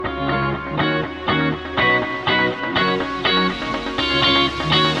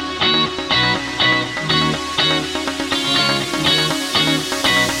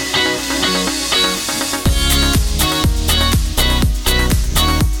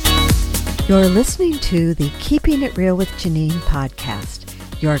You're listening to the Keeping It Real with Janine podcast,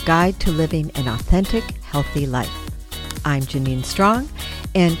 your guide to living an authentic, healthy life. I'm Janine Strong,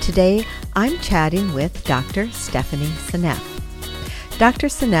 and today I'm chatting with Dr. Stephanie Seneff. Dr.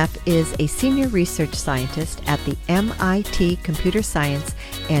 Seneff is a senior research scientist at the MIT Computer Science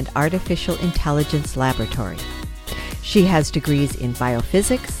and Artificial Intelligence Laboratory. She has degrees in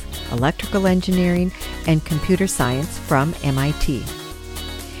biophysics, electrical engineering, and computer science from MIT.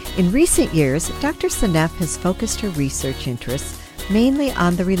 In recent years, Dr. Seneff has focused her research interests mainly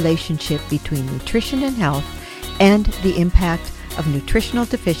on the relationship between nutrition and health and the impact of nutritional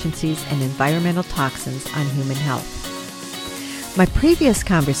deficiencies and environmental toxins on human health. My previous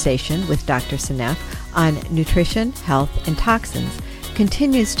conversation with Dr. Seneff on nutrition, health, and toxins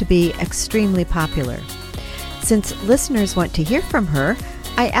continues to be extremely popular. Since listeners want to hear from her,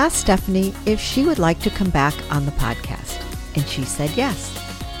 I asked Stephanie if she would like to come back on the podcast, and she said yes.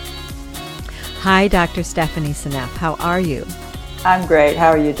 Hi, Dr. Stephanie Seneff. How are you? I'm great. How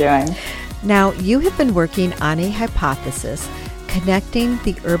are you doing? Now, you have been working on a hypothesis connecting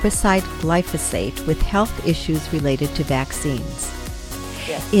the herbicide glyphosate with health issues related to vaccines.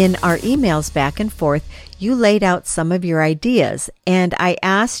 Yes. In our emails back and forth, you laid out some of your ideas, and I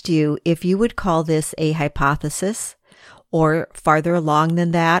asked you if you would call this a hypothesis or farther along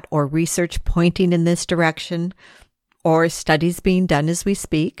than that, or research pointing in this direction, or studies being done as we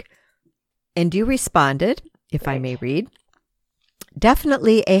speak. And you responded, if I may read,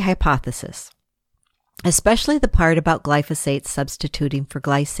 definitely a hypothesis, especially the part about glyphosate substituting for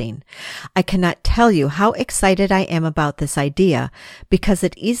glycine. I cannot tell you how excited I am about this idea because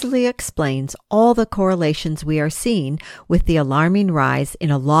it easily explains all the correlations we are seeing with the alarming rise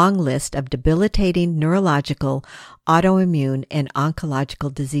in a long list of debilitating neurological, autoimmune, and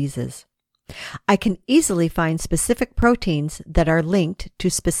oncological diseases. I can easily find specific proteins that are linked to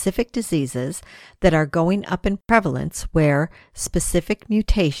specific diseases that are going up in prevalence where specific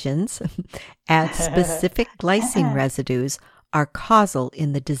mutations at specific glycine residues are causal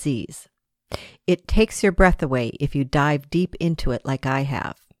in the disease. It takes your breath away if you dive deep into it like I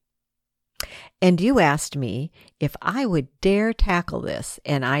have. And you asked me if I would dare tackle this,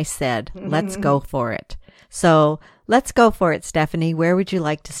 and I said, let's go for it. So let's go for it, Stephanie. Where would you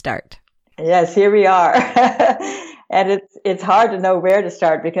like to start? Yes, here we are. And it's hard to know where to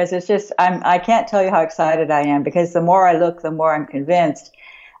start because it's just, I can't tell you how excited I am because the more I look, the more I'm convinced.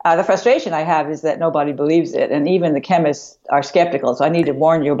 The frustration I have is that nobody believes it, and even the chemists are skeptical. So I need to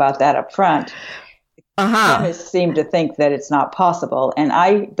warn you about that up front. Chemists seem to think that it's not possible, and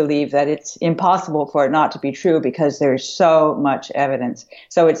I believe that it's impossible for it not to be true because there's so much evidence.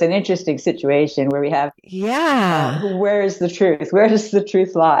 So it's an interesting situation where we have, where is the truth? Where does the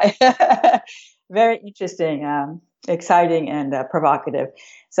truth lie? Very interesting, exciting, and provocative.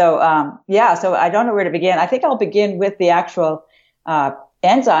 So, so I don't know where to begin. I think I'll begin with the actual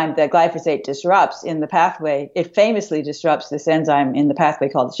enzyme that glyphosate disrupts in the pathway. It famously disrupts this enzyme in the pathway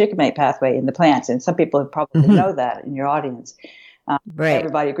called the shikimate pathway in the plants. And some people have probably know that in your audience. Right.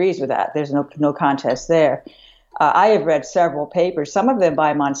 Everybody agrees with that. There's no contest there. I have read several papers, some of them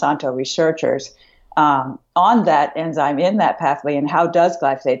by Monsanto researchers, on that enzyme in that pathway and how does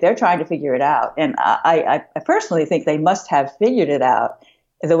glyphosate. They're trying to figure it out. And I personally think they must have figured it out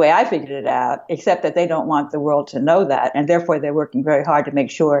the way I figured it out, except that they don't want the world to know that. And therefore, they're working very hard to make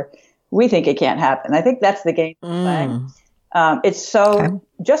sure we think it can't happen. I think that's the game playing. It's so,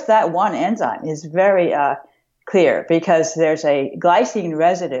 just that one enzyme is very clear because there's a glycine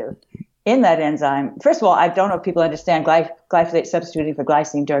residue in that enzyme. First of all, I don't know if people understand glyphosate substituting for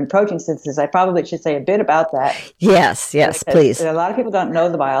glycine during protein synthesis. I probably should say a bit about that. Yes, please. A lot of people don't know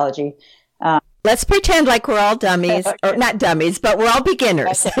the biology. Let's pretend like we're all dummies, or not dummies, but we're all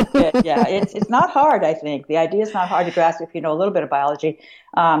beginners. Yeah, it's not hard, I think. The idea is not hard to grasp if you know a little bit of biology.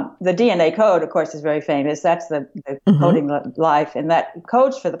 The DNA code, of course, is very famous. That's the coding life, and that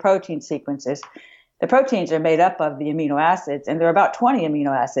codes for the protein sequences. The proteins are made up of the amino acids, and there are about 20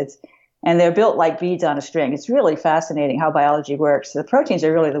 amino acids, and they're built like beads on a string. It's really fascinating how biology works. The proteins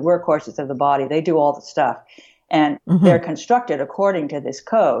are really the workhorses of the body. They do all the stuff, and they're constructed according to this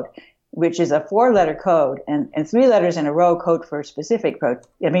code, which is a 4-letter code, and 3 letters in a row code for a specific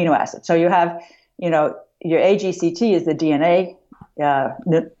amino acid. So you have, your AGCT is the DNA,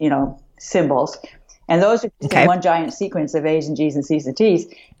 symbols, and those are just in one giant sequence of A's and G's and C's and T's.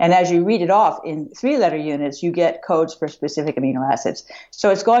 And as you read it off in 3-letter units, you get codes for specific amino acids. So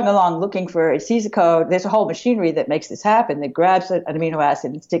it's going along looking for, it sees a code. There's a whole machinery that makes this happen, that grabs an amino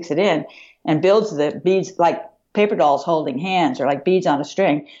acid and sticks it in and builds the beads like paper dolls holding hands or like beads on a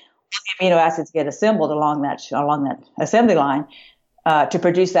string. The amino acids get assembled along that assembly line. to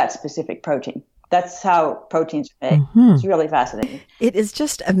produce that specific protein. That's how proteins are made. It's really fascinating. It is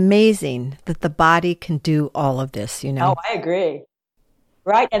just amazing that the body can do all of this, you know. Oh, I agree.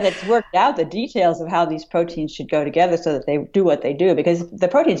 Right. And it's worked out the details of how these proteins should go together so that they do what they do, because the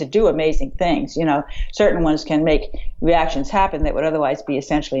proteins do amazing things. You know, certain ones can make reactions happen that would otherwise be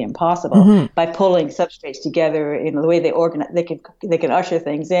essentially impossible by pulling substrates together in the way they organize. They can usher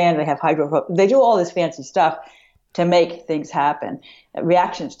things in. They have they do all this fancy stuff to make things happen.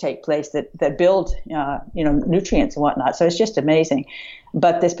 Reactions take place that build, nutrients and whatnot. So it's just amazing.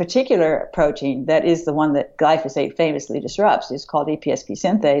 But this particular protein, that is the one that glyphosate famously disrupts, is called EPSP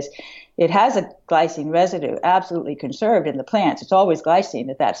synthase. It has a glycine residue absolutely conserved in the plants. It's always glycine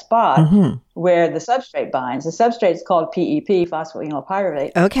at that spot where the substrate binds. The substrate is called PEP,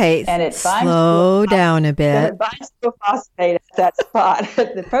 phosphoenolpyruvate. Okay, and it slow down a bit. It binds to a phosphate at that spot.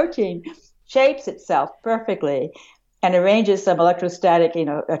 The protein shapes itself perfectly and arranges some electrostatic,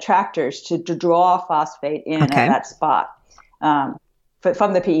 attractors to draw phosphate in at that spot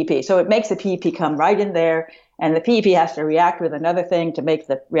from the PEP. So it makes the PEP come right in there, and the PEP has to react with another thing to make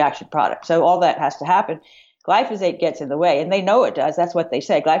the reaction product. So all that has to happen. Glyphosate gets in the way, and they know it does. That's what they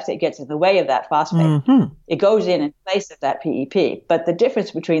say. Glyphosate gets in the way of that phosphate. It goes in place of that PEP. But the difference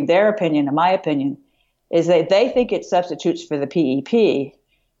between their opinion and my opinion is that they think it substitutes for the PEP,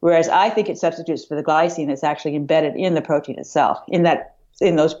 whereas I think it substitutes for the glycine that's actually embedded in the protein itself. In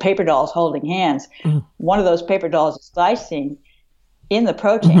those paper dolls holding hands, one of those paper dolls is glycine in the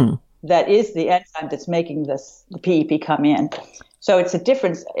protein that is the enzyme that's making the PEP come in. So it's a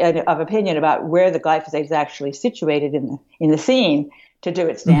difference of opinion about where the glyphosate is actually situated in the scene to do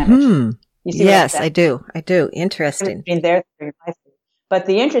its damage. You see yes, I do. Interesting. But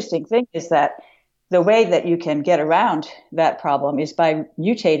the interesting thing is that the way that you can get around that problem is by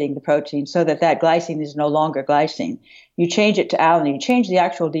mutating the protein so that glycine is no longer glycine. You change it to alanine. You change the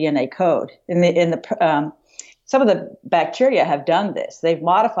actual DNA code. Some of the bacteria have done this. They've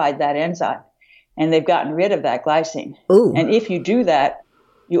modified that enzyme, and they've gotten rid of that glycine. Ooh. And if you do that,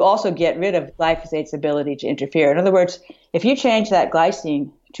 you also get rid of glyphosate's ability to interfere. In other words, if you change that glycine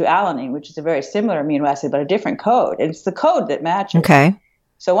to alanine, which is a very similar amino acid but a different code, and it's the code that matches. Okay.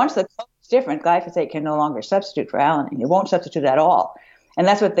 So once the code is different, glyphosate can no longer substitute for alanine. It won't substitute at all. And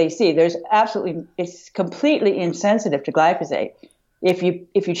that's what they see. It's completely insensitive to glyphosate if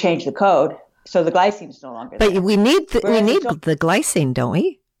you change the code. So the glycine is no longer there. But we need the glycine, don't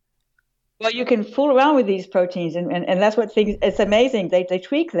we? Well, you can fool around with these proteins, and that's what it's amazing. They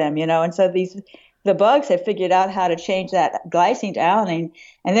tweak them, and so the bugs have figured out how to change that glycine to alanine,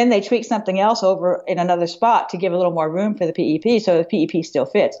 and then they tweak something else over in another spot to give a little more room for the PEP, so the PEP still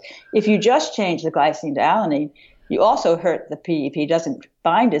fits. If you just change the glycine to alanine, you also hurt the PEP, doesn't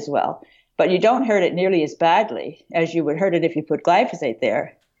bind as well, but you don't hurt it nearly as badly as you would hurt it if you put glyphosate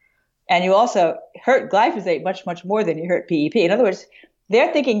there. And you also hurt glyphosate much, much more than you hurt PEP. In other words,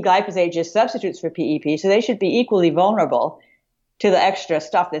 they're thinking glyphosate just substitutes for PEP, so they should be equally vulnerable to the extra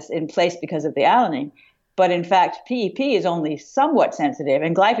stuff that's in place because of the alanine. But in fact, PEP is only somewhat sensitive,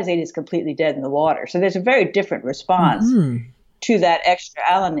 and glyphosate is completely dead in the water. So there's a very different response to that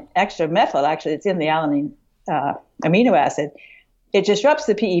extra methyl, actually, it's in the alanine amino acid. It disrupts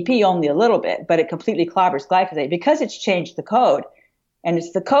the PEP only a little bit, but it completely clobbers glyphosate because it's changed the code. And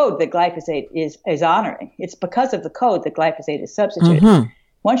it's the code that glyphosate is honoring. It's because of the code that glyphosate is substituted.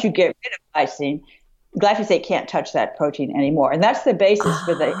 Once you get rid of glycine, glyphosate can't touch that protein anymore. And that's the basis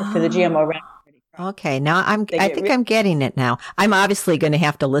for the GMO remedy. Okay, now I think I'm getting it now. I'm obviously going to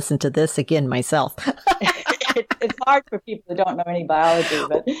have to listen to this again myself. It's hard for people who don't know any biology,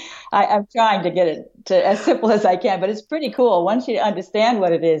 but I'm trying to get it to as simple as I can. But it's pretty cool. Once you understand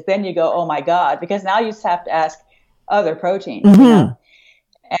what it is, then you go, oh my God, because now you just have to ask other proteins.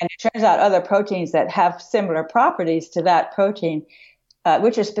 And it turns out other proteins that have similar properties to that protein,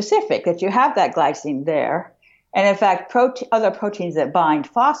 which are specific, that you have that glycine there. And in fact, other proteins that bind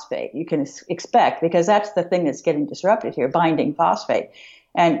phosphate, you can expect, because that's the thing that's getting disrupted here, binding phosphate.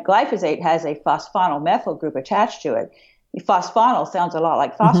 And glyphosate has a phosphonyl methyl group attached to it. Phosphonyl sounds a lot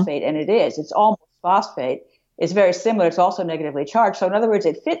like phosphate, and it is. It's almost phosphate. It's very similar. It's also negatively charged. So in other words,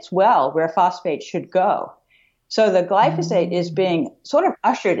 it fits well where phosphate should go. So the glyphosate is being sort of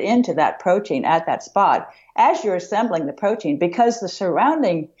ushered into that protein at that spot as you're assembling the protein, because the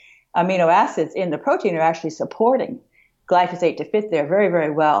surrounding amino acids in the protein are actually supporting glyphosate to fit there very, very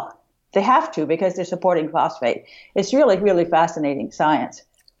well. They have to, because they're supporting phosphate. It's really, really fascinating science.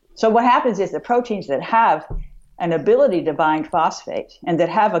 So what happens is the proteins that have an ability to bind phosphate and that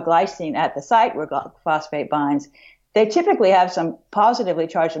have a glycine at the site where phosphate binds, they typically have some positively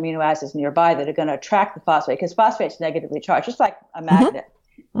charged amino acids nearby that are going to attract the phosphate, because phosphate's negatively charged, just like a magnet.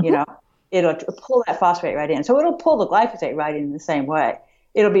 You know, it'll pull that phosphate right in. So it'll pull the glyphosate right in the same way.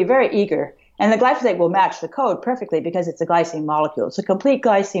 It'll be very eager. And the glyphosate will match the code perfectly because it's a glycine molecule. It's a complete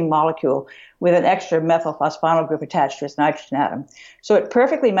glycine molecule with an extra methylphosphonyl group attached to its nitrogen atom. So it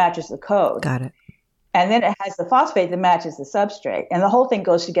perfectly matches the code. Got it. And then it has the phosphate that matches the substrate. And the whole thing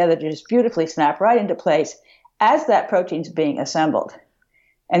goes together to just beautifully snap right into place as that protein's being assembled.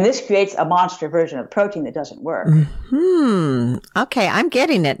 And this creates a monster version of the protein that doesn't work. Okay, I'm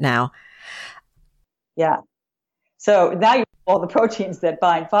getting it now. Yeah. So now you have all the proteins that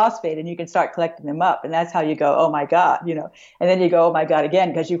bind phosphate, and you can start collecting them up. And that's how you go, oh my God, you know. And then you go, oh my God, again,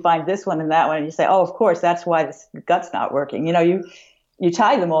 because you find this one and that one, and you say, oh, of course, that's why this gut's not working. You know, you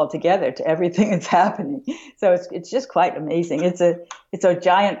tie them all together to everything that's happening. So it's just quite amazing. It's a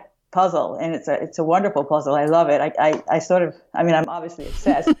giant puzzle, and it's a wonderful puzzle. I love it. I sort of, I mean, I'm obviously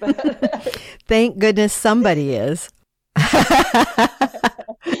obsessed. But Thank goodness somebody is.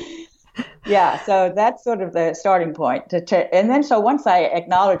 Yeah, so that's sort of the starting point. And then so once I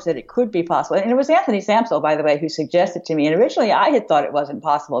acknowledged that it could be possible, and it was Anthony Samsel, by the way, who suggested to me, and originally I had thought it wasn't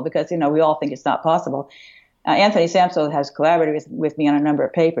possible because, you know, we all think it's not possible. Anthony Samsel has collaborated with me on a number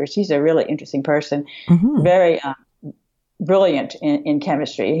of papers. He's a really interesting person, very brilliant in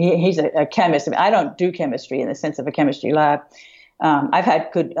chemistry. He's a chemist. I mean, I don't do chemistry in the sense of a chemistry lab. I've had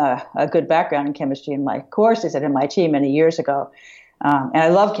a good background in chemistry in my courses at MIT many years ago. And I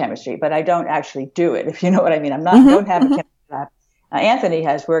love chemistry, but I don't actually do it, if you know what I mean. Don't have a chemistry lab. Anthony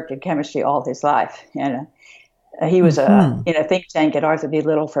has worked in chemistry all his life, and he was in a think tank at Arthur B.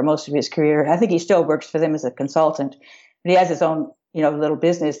 Little for most of his career. I think he still works for them as a consultant, but he has his own, you know, little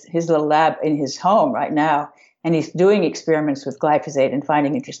business, his little lab in his home right now, and he's doing experiments with glyphosate and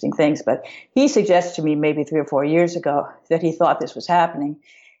finding interesting things. But he suggested to me maybe 3 or 4 years ago that he thought this was happening.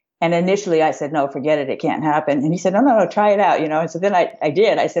 And initially I said, no, forget it. It can't happen. And he said, no, try it out, you know. And so then I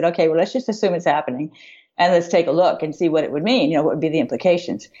did. I said, okay, well, let's just assume it's happening and let's take a look and see what it would mean, you know, what would be the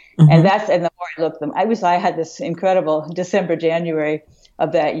implications. And the more I looked them, I had this incredible December, January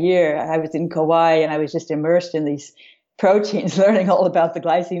of that year. I was in Kauai and I was just immersed in these proteins, learning all about the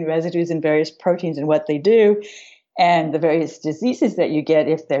glycine residues in various proteins and what they do and the various diseases that you get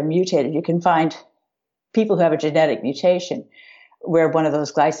if they're mutated. You can find people who have a genetic mutation where one of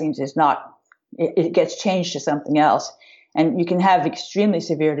those glycines is not, it gets changed to something else. And you can have extremely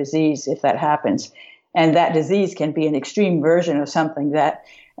severe disease if that happens. And that disease can be an extreme version of something that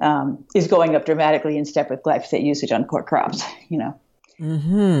is going up dramatically in step with glyphosate usage on core crops, you know.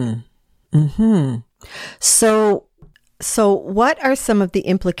 So what are some of the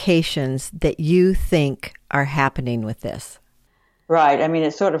implications that you think are happening with this? Right. I mean,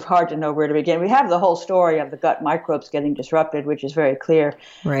 it's sort of hard to know where to begin. We have the whole story of the gut microbes getting disrupted, which is very clear.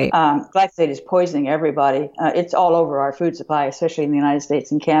 Right. Glyphosate is poisoning everybody. It's all over our food supply, especially in the United States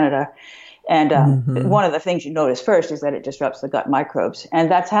and Canada. And one of the things you notice first is that it disrupts the gut microbes.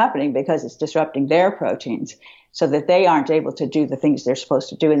 And that's happening because it's disrupting their proteins so that they aren't able to do the things they're supposed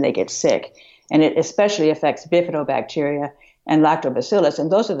to do and they get sick. And it especially affects bifidobacteria and lactobacillus.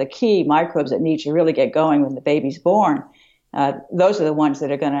 And those are the key microbes that need to really get going when the baby's born. Those are the ones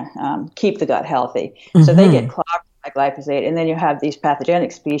that are going to keep the gut healthy. So they get clogged by glyphosate. And then you have these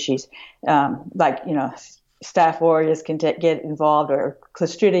pathogenic species like, you know, Staph aureus can get involved, or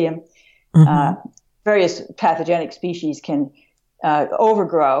Clostridium. Various pathogenic species can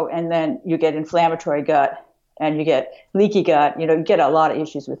overgrow, and then you get inflammatory gut and you get leaky gut. You know, you get a lot of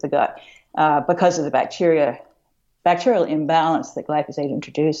issues with the gut because of the bacterial imbalance that glyphosate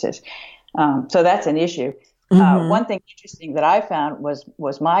introduces. So that's an issue. One thing interesting that I found was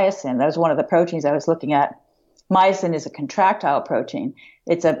myosin. That was one of the proteins I was looking at. Myosin is a contractile protein.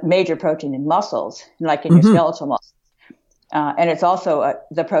 It's a major protein in muscles, like in your skeletal muscles. And it's also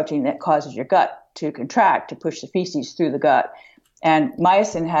the protein that causes your gut to contract, to push the feces through the gut. And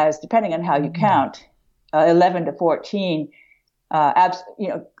myosin has, depending on how you count, 11 to 14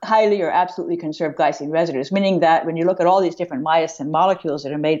 highly or absolutely conserved glycine residues, meaning that when you look at all these different myosin molecules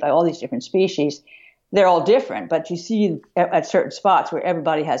that are made by all these different species, they're all different, but you see at certain spots where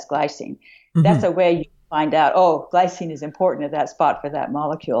everybody has glycine. That's a way you find out, oh, glycine is important at that spot for that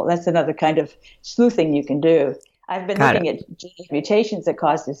molecule. That's another kind of sleuthing you can do. I've been looking at genetic mutations that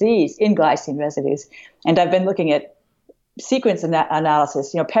cause disease in glycine residues, and I've been looking at sequence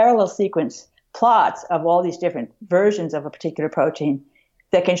analysis, you know, parallel sequence plots of all these different versions of a particular protein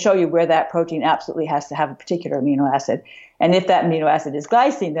that can show you where that protein absolutely has to have a particular amino acid. And if that amino acid is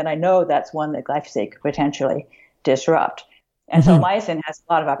glycine, then I know that's one that glyphosate could potentially disrupt. And so myosin has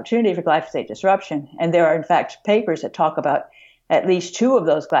a lot of opportunity for glyphosate disruption. And there are, in fact, papers that talk about at least two of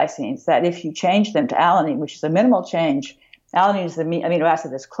those glycines that if you change them to alanine, which is a minimal change, alanine is the amino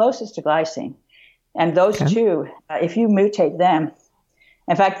acid that's closest to glycine. And those two, if you mutate them,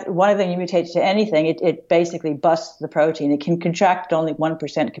 in fact, one of them you mutate to anything, it basically busts the protein. It can contract at only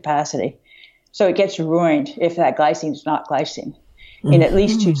 1% capacity. So it gets ruined if that glycine is not glycine in at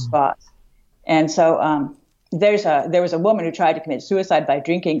least two spots. And so there was a woman who tried to commit suicide by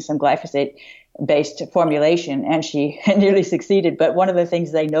drinking some glyphosate-based formulation, and she nearly succeeded. But one of the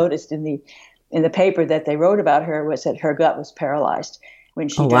things they noticed in the paper that they wrote about her was that her gut was paralyzed when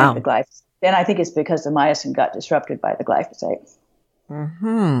she drank the glyphosate. And I think it's because the myosin got disrupted by the glyphosate.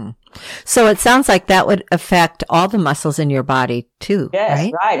 So it sounds like that would affect all the muscles in your body too,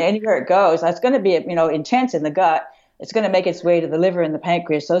 yes, right? Anywhere it goes. That's going to be, intense in the gut. It's going to make its way to the liver and the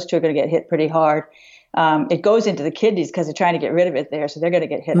pancreas. Those two are going to get hit pretty hard. It goes into the kidneys because they're trying to get rid of it there, so they're going to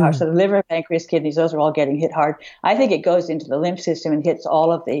get hit hard. So the liver, pancreas, kidneys, those are all getting hit hard. I think it goes into the lymph system and hits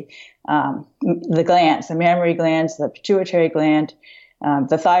all of the glands, the mammary glands, the pituitary gland,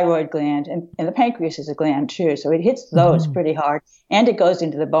 the thyroid gland, and the pancreas is a gland too. So it hits those pretty hard, and it goes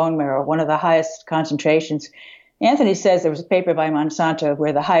into the bone marrow, one of the highest concentrations. Anthony says there was a paper by Monsanto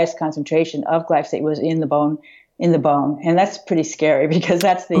where the highest concentration of glyphosate was in the bone, and that's pretty scary because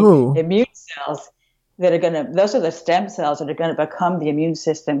that's the immune cells that are those are the stem cells that are going to become the immune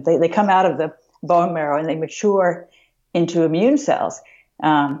system. They come out of the bone marrow and they mature into immune cells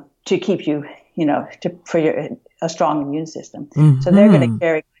to keep you, for a strong immune system. So they're going to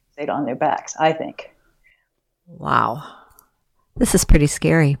carry glyphosate on their backs, I think. Wow. This is pretty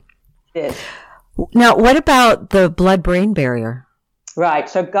scary. It is. Now, what about the blood-brain barrier? Right.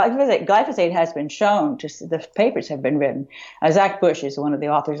 So glyphosate has been shown, the papers have been written. Zach Bush is one of the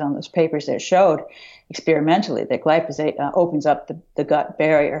authors on those papers that showed experimentally that glyphosate opens up the gut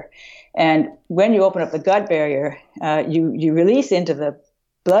barrier. And when you open up the gut barrier, you release into the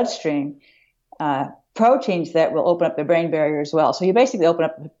bloodstream proteins that will open up the brain barrier as well. So you basically open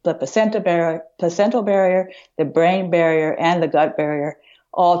up the placental barrier, the brain barrier, and the gut barrier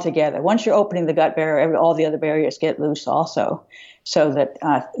all together. Once you're opening the gut barrier, all the other barriers get loose also, so that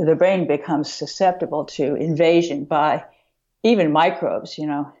the brain becomes susceptible to invasion by even microbes,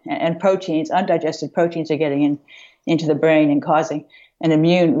 and proteins, undigested proteins are getting into the brain and causing an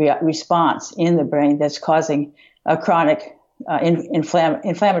immune response in the brain that's causing a chronic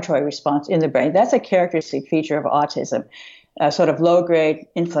inflammatory response in the brain. That's a characteristic feature of autism, sort of low-grade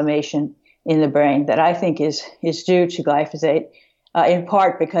inflammation in the brain that I think is due to glyphosate, in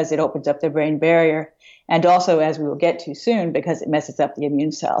part because it opens up the brain barrier, and also, as we will get to soon, because it messes up the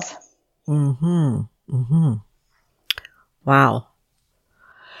immune cells. Wow.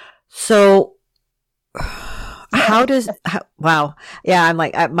 So wow. Yeah, I'm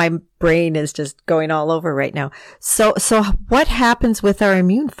like, my brain is just going all over right now. So what happens with our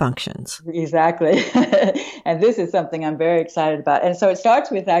immune functions? Exactly. And this is something I'm very excited about. And so it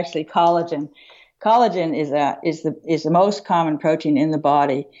starts with actually collagen. Collagen is the most common protein in the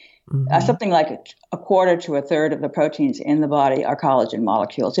body. Something like a quarter to a third of the proteins in the body are collagen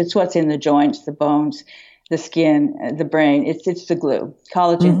molecules. It's what's in the joints, the bones, the skin, the brain. It's the glue.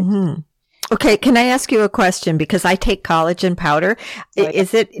 Collagen. Okay, can I ask you a question? Because I take collagen powder.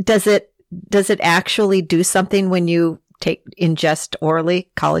 Does it actually do something when you ingest orally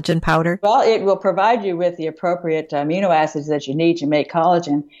collagen powder? Well, it will provide you with the appropriate amino acids that you need to make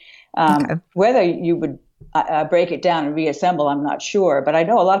collagen. Whether you would break it down and reassemble, I'm not sure. But I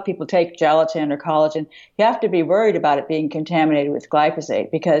know a lot of people take gelatin or collagen. You have to be worried about it being contaminated with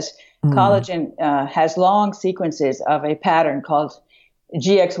glyphosate because collagen has long sequences of a pattern called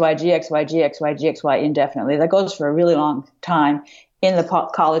GXY, GXY, GXY, GXY indefinitely. That goes for a really long time in the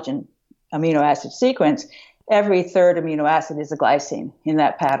collagen amino acid sequence. Every third amino acid is a glycine in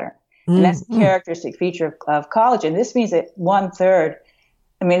that pattern. And that's a characteristic feature of collagen. This means that not 1/3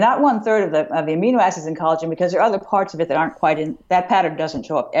 of the amino acids in collagen, because there are other parts of it that aren't quite in, that pattern doesn't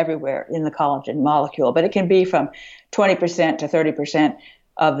show up everywhere in the collagen molecule, but it can be from 20% to 30%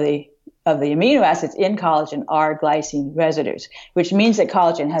 of the amino acids in collagen are glycine residues, which means that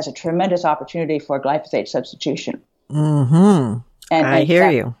collagen has a tremendous opportunity for glyphosate substitution. And I hear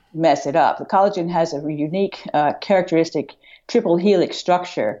you. Mess it up. The collagen has a unique characteristic triple helix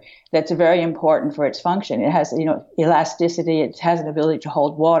structure that's very important for its function. It has, elasticity. It has an ability to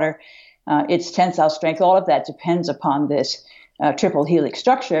hold water. Its tensile strength. All of that depends upon this triple helix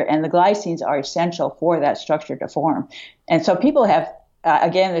structure, and the glycines are essential for that structure to form. And so people have,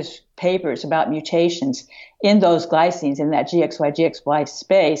 again, there's papers about mutations in those glycines in that GXY, GXY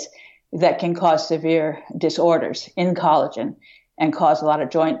space that can cause severe disorders in collagen and cause a lot of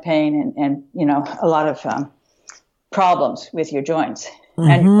joint pain and a lot of problems with your joints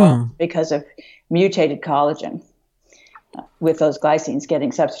and your bones because of mutated collagen with those glycines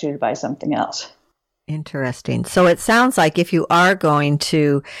getting substituted by something else. Interesting. So it sounds like if you are going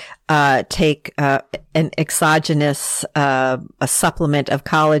to take an exogenous a supplement of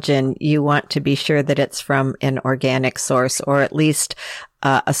collagen, you want to be sure that it's from an organic source, or at least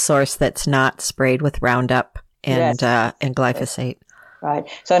a source that's not sprayed with Roundup and glyphosate. Right.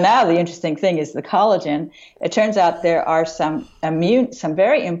 So now the interesting thing is the collagen. It turns out there are some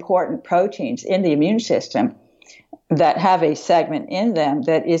very important proteins in the immune system that have a segment in them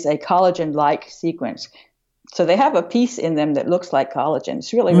that is a collagen-like sequence. So they have a piece in them that looks like collagen.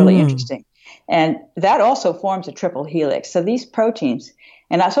 It's really, really interesting. And that also forms a triple helix. So these proteins,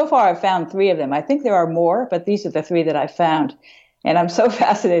 and so far I've found 3 of them. I think there are more, but these are the 3 that I found. And I'm so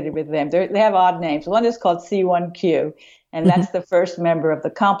fascinated with them. They have odd names. One is called C1q, and that's the first member of the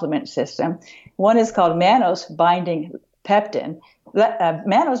complement system. One is called mannose binding peptin.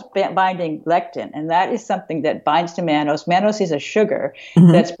 Mannose binding lectin, and that is something that binds to mannose. Mannose is a sugar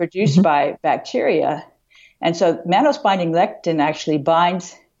that's produced by bacteria. And so mannose binding lectin actually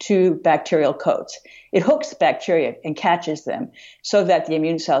binds to bacterial coats. It hooks bacteria and catches them so that the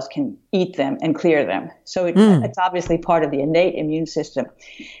immune cells can eat them and clear them. So it's obviously part of the innate immune system.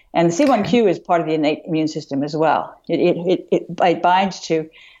 And the C1q is part of the innate immune system as well. It binds to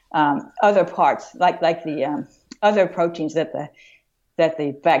other parts, like the other proteins that the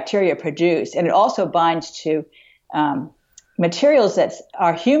bacteria produce. And it also binds to materials that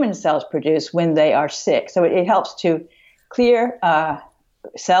our human cells produce when they are sick. So it helps to clear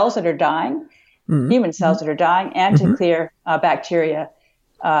cells that are dying, human cells that are dying, and to clear bacteria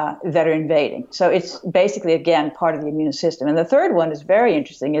that are invading. So it's basically, again, part of the immune system. And the third one is very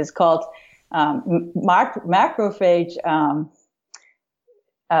interesting. It's called macrophage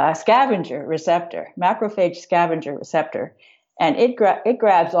scavenger receptor, macrophage scavenger receptor. And it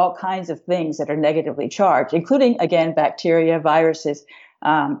grabs all kinds of things that are negatively charged, including, again, bacteria, viruses,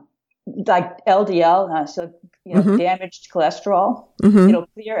 like LDL, damaged cholesterol. It'll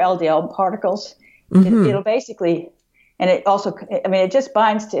clear LDL particles. It'll basically, and it also, it just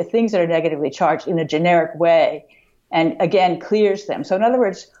binds to things that are negatively charged in a generic way, and again, clears them. So in other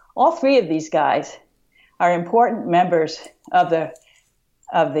words, all 3 of these guys are important members of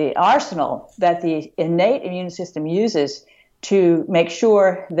the arsenal that the innate immune system uses to make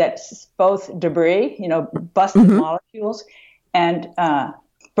sure that both debris, busted molecules, and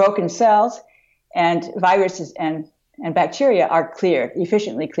broken cells, and viruses and bacteria are cleared,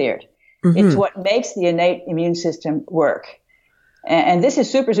 efficiently cleared. It's what makes the innate immune system work. And this is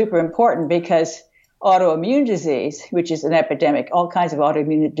super, super important because autoimmune disease, which is an epidemic, all kinds of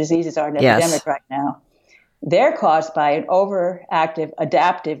autoimmune diseases are an epidemic right now. They're caused by an overactive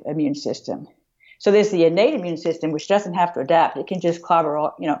adaptive immune system. So there's the innate immune system, which doesn't have to adapt. It can just clobber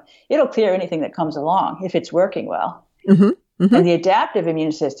all, it'll clear anything that comes along if it's working well. And the adaptive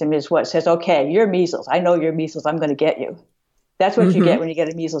immune system is what says, okay, you're measles. I know you're measles. I'm going to get you. That's what you get when you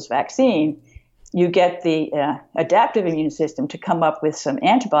get a measles vaccine. You get the adaptive immune system to come up with some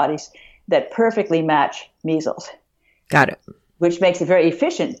antibodies that perfectly match measles. Got it. Which makes it very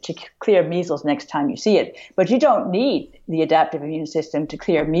efficient to clear measles next time you see it. But you don't need the adaptive immune system to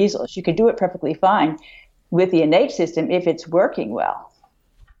clear measles. You can do it perfectly fine with the innate system if it's working well.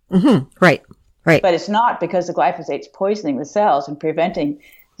 Right. But it's not, because the glyphosate's poisoning the cells and preventing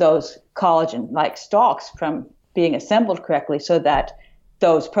those collagen-like stalks from being assembled correctly so that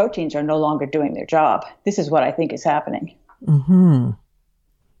those proteins are no longer doing their job. This is what I think is happening.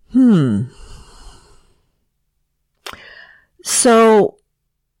 So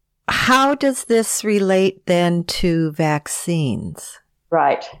how does this relate then to vaccines?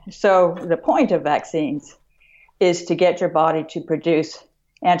 Right. So the point of vaccines is to get your body to produce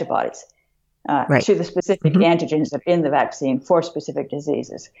antibodies to the specific antigens that are in the vaccine for specific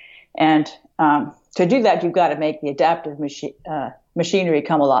diseases. And to do that, you've got to make the adaptive machinery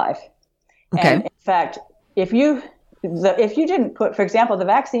come alive. Okay. And in fact, if you didn't put, for example, the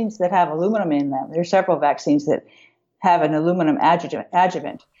vaccines that have aluminum in them, there are several vaccines that have an aluminum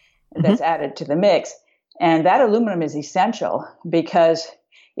adjuvant that's added to the mix. And that aluminum is essential because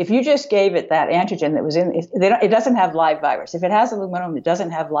if you just gave it that antigen that was in it doesn't have live virus. If it has aluminum, it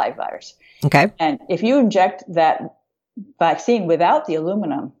doesn't have live virus. Okay. And if you inject that vaccine without the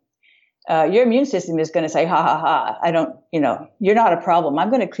aluminum, your immune system is going to say, ha, ha, ha, I don't, you're not a problem. I'm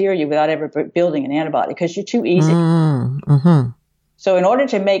going to clear you without ever building an antibody because you're too easy. So in order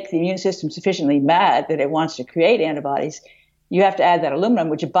to make the immune system sufficiently mad that it wants to create antibodies, you have to add that aluminum,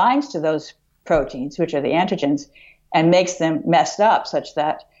 which binds to those proteins, which are the antigens, and makes them messed up such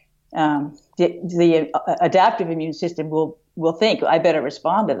that the adaptive immune system will think, I better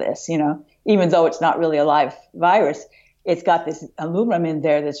respond to this, even though it's not really a live virus. It's got this aluminum in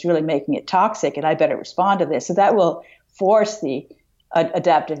there that's really making it toxic, and I better respond to this. So that will force the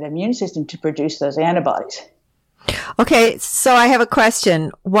adaptive immune system to produce those antibodies. Okay, so I have a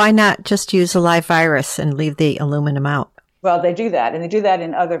question. Why not just use a live virus and leave the aluminum out? Well, they do that, and they do that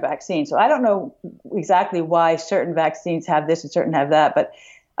in other vaccines. So I don't know exactly why certain vaccines have this and certain have that, but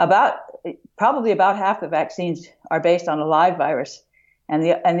probably about half the vaccines are based on a live virus, and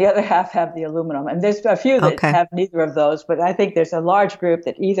the other half have the aluminum. And there's a few that have neither of those, but I think there's a large group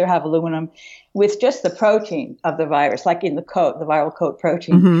that either have aluminum with just the protein of the virus, like in the coat, the viral coat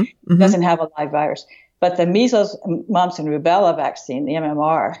protein, doesn't have a live virus. But the measles, mumps, and rubella vaccine, the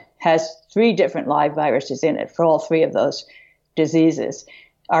MMR, has 3 different live viruses in it for all 3 of those diseases,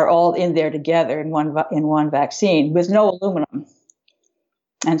 are all in there together in one vaccine with no aluminum.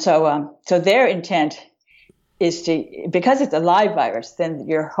 And so their intent is to, because it's a live virus, then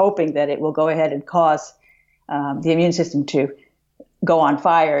you're hoping that it will go ahead and cause the immune system to go on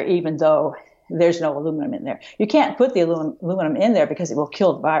fire, even though there's no aluminum in there. You can't put the aluminum in there because it will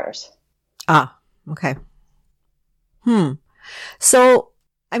kill the virus. Ah, okay. So,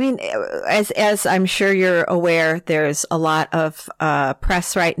 I mean, as I'm sure you're aware, there's a lot of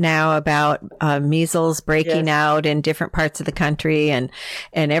press right now about measles breaking out in different parts of the country, and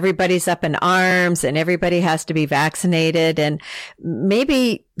everybody's up in arms, and everybody has to be vaccinated. And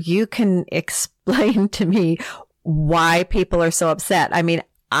maybe you can explain to me why people are so upset. I mean,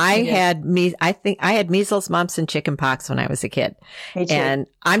 I think I had measles, mumps, and chickenpox when I was a kid. Me too. And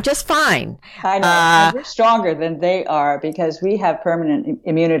I'm just fine. I know. We're stronger than they are because we have permanent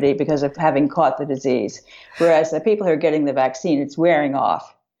immunity because of having caught the disease. Whereas the people who are getting the vaccine, it's wearing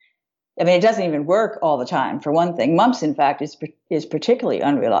off. I mean, it doesn't even work all the time, for one thing. Mumps, in fact, is particularly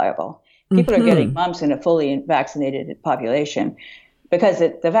unreliable. People are getting mumps in a fully vaccinated population because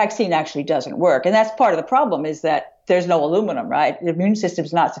the vaccine actually doesn't work. And that's part of the problem, is that there's no aluminum, right? The immune system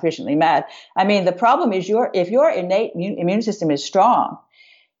is not sufficiently mad. I mean, the problem is if your innate immune system is strong,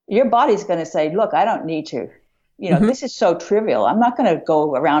 your body's going to say, look, I don't need to. This is so trivial. I'm not going to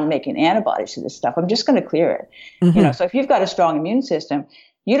go around making antibodies to this stuff. I'm just going to clear it. So if you've got a strong immune system,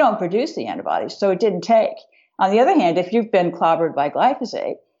 you don't produce the antibodies. So it didn't take. On the other hand, if you've been clobbered by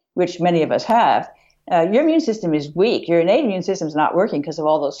glyphosate, which many of us have, your immune system is weak. Your innate immune system is not working because of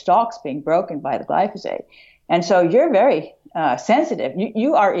all those stalks being broken by the glyphosate. And so you're very sensitive.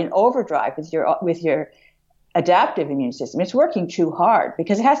 You are in overdrive with your adaptive immune system. It's working too hard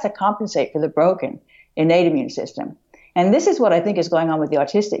because it has to compensate for the broken innate immune system. And this is what I think is going on with the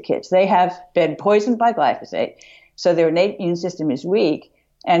autistic kids. They have been poisoned by glyphosate, so their innate immune system is weak.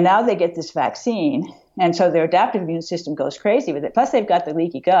 And now they get this vaccine, and so their adaptive immune system goes crazy with it. Plus, they've got the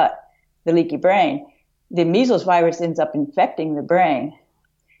leaky gut, the leaky brain. The measles virus ends up infecting the brain.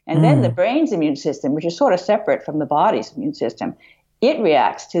 And then the brain's immune system, which is sort of separate from the body's immune system, it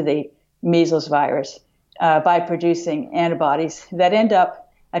reacts to the measles virus by producing antibodies that end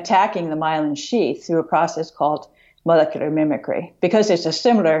up attacking the myelin sheath through a process called molecular mimicry. Because there's a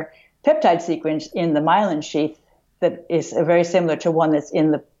similar peptide sequence in the myelin sheath that is very similar to one that's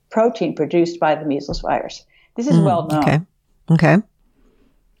in the protein produced by the measles virus. This is well known. Okay.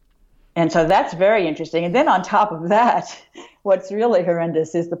 And so that's very interesting. And then on top of that, what's really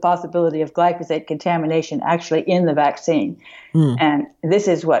horrendous is the possibility of glyphosate contamination actually in the vaccine. And this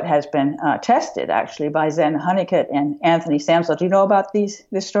is what has been tested actually by Zen Honeycutt and Anthony Samsel. Do you know about this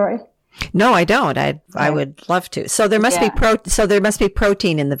story? No, I don't. I would love to. So there must be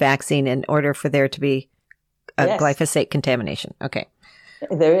protein in the vaccine in order for there to be a glyphosate contamination. Okay.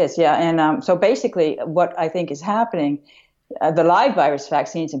 There is, yeah. And so basically what I think is happening, the live virus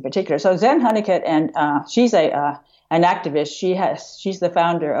vaccines in particular. So Zen Honeycutt, and she's an activist. She's the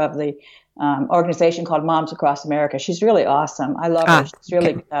founder of the organization called Moms Across America. She's really awesome. I love her. She's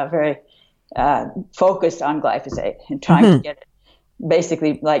really very focused on glyphosate and trying to get it,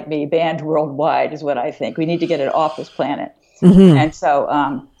 basically like me, banned worldwide is what I think. We need to get it off this planet. And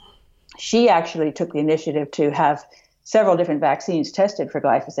so she actually took the initiative to have several different vaccines tested for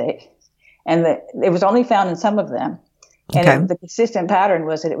glyphosate. And it was only found in some of them. And the consistent pattern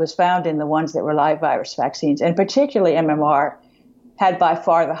was that it was found in the ones that were live virus vaccines, and particularly MMR had by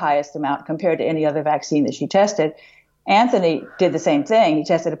far the highest amount compared to any other vaccine that she tested. Anthony did the same thing. He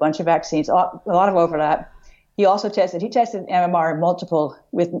tested a bunch of vaccines, a lot of overlap. He tested MMR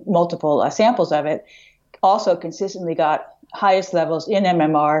with multiple samples of it, also consistently got highest levels in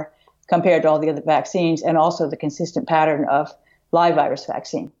MMR compared to all the other vaccines, and also the consistent pattern of live virus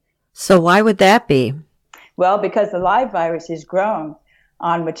vaccine. So why would that be? Well, because the live virus is grown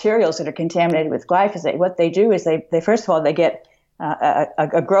on materials that are contaminated with glyphosate. What they do is they first of all, they get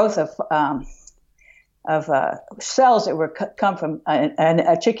a growth of cells that come from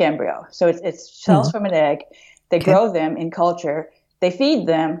a chick embryo. So it's cells from an egg. They grow them in culture. They feed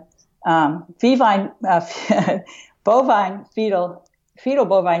them bovine fetal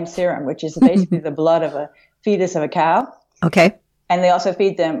bovine serum, which is basically the blood of a fetus of a cow. Okay. And they also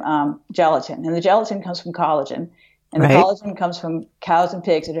feed them gelatin. And the gelatin comes from collagen. And the collagen comes from cows and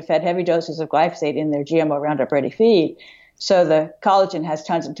pigs that are fed heavy doses of glyphosate in their GMO Roundup Ready feed. So the collagen has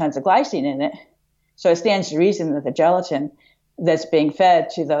tons and tons of glycine in it. So it stands to reason that the gelatin that's being fed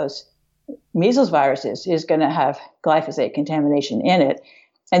to those measles viruses is going to have glyphosate contamination in it.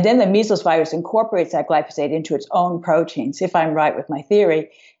 And then the measles virus incorporates that glyphosate into its own proteins, if I'm right with my theory.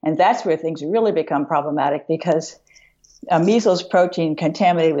 And that's where things really become problematic, because a measles protein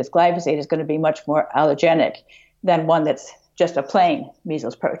contaminated with glyphosate is going to be much more allergenic than one that's just a plain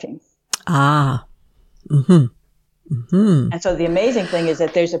measles protein. Ah. Mm-hmm. Mm-hmm. And so the amazing thing is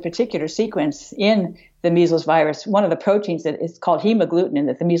that there's a particular sequence in the measles virus, one of the proteins that is called hemagglutinin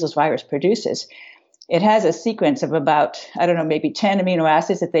that the measles virus produces. It has a sequence of about, maybe 10 amino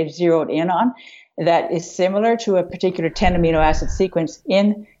acids that they've zeroed in on that is similar to a particular 10 amino acid sequence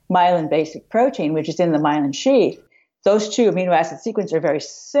in myelin basic protein, which is in the myelin sheath. Those two amino acid sequences are very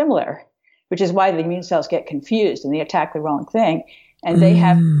similar, which is why the immune cells get confused and they attack the wrong thing. And they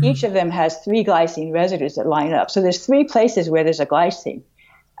have, each of them has 3 glycine residues that line up. So there's 3 places where there's a glycine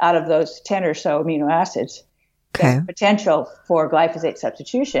out of those 10 or so amino acids. Okay. Potential for glyphosate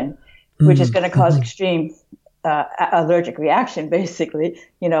substitution, which is going to cause extreme allergic reaction, basically,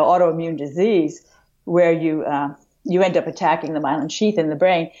 autoimmune disease, where you end up attacking the myelin sheath in the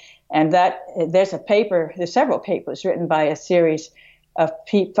brain. And that there's several papers written by a set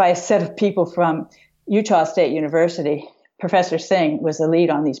of people from Utah State University. Professor Singh was the lead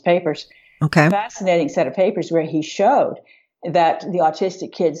on these papers. Okay. Fascinating set of papers where he showed that the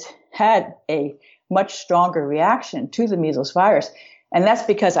autistic kids had a much stronger reaction to the measles virus. And that's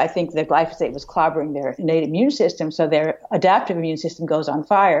because I think the glyphosate was clobbering their innate immune system, so their adaptive immune system goes on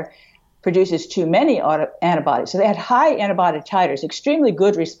fire, produces too many antibodies. So they had high antibody titers, extremely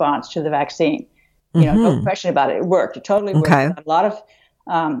good response to the vaccine. No question about it. It worked. It totally worked. Okay. A lot of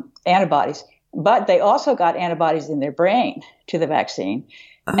antibodies. But they also got antibodies in their brain to the vaccine.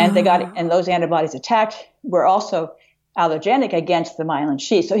 And those antibodies were also allergenic against the myelin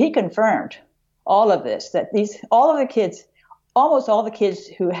sheath. So he confirmed all of this, that almost all the kids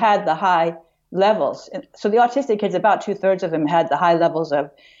who had the high levels, so the autistic kids, about 2/3 of them had the high levels of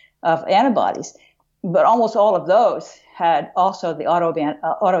antibodies, but almost all of those had also the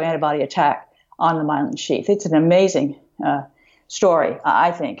autoantibody attack on the myelin sheath. It's an amazing story,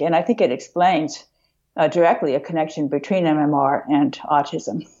 I think, and I think it explains directly a connection between MMR and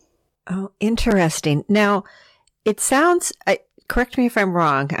autism. Oh, interesting. Now, it sounds, correct me if I'm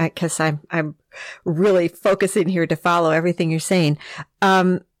wrong, because I'm really focusing here to follow everything you're saying,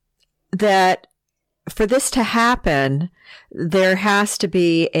 that for this to happen, there has to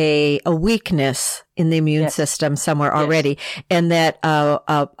be a weakness in the immune system somewhere already, and that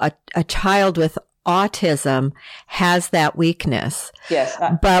a child with autism has that weakness. Yes.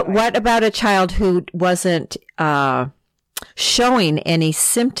 But what about a child who wasn't showing any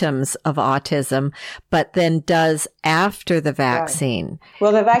symptoms of autism, but then does after the vaccine? Right.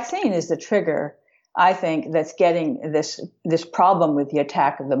 Well, the vaccine is the trigger, I think, that's getting this problem with the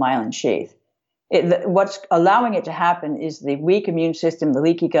attack of the myelin sheath. What's allowing it to happen is the weak immune system, the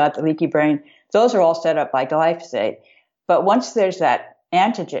leaky gut, the leaky brain. Those are all set up by glyphosate. But once there's that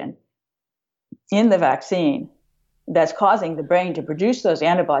antigen in the vaccine that's causing the brain to produce those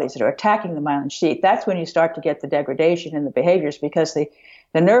antibodies that are attacking the myelin sheath, that's when you start to get the degradation in the behaviors, because the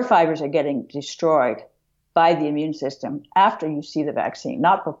nerve fibers are getting destroyed by the immune system after you see the vaccine,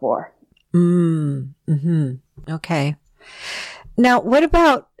 not before. Mm-hmm. Okay. Now, what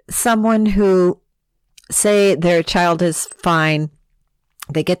about someone who, say their child is fine,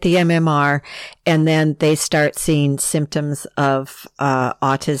 they get the MMR, and then they start seeing symptoms of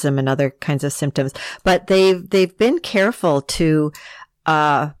autism and other kinds of symptoms, but they've been careful to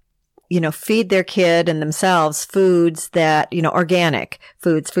feed their kid and themselves foods that, organic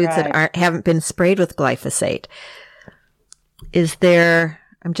foods Right. that haven't been sprayed with glyphosate.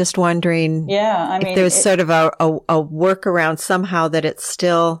 I'm just wondering if there's sort of a workaround somehow that it's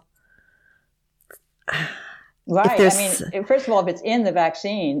still Right. I mean, first of all, if it's in the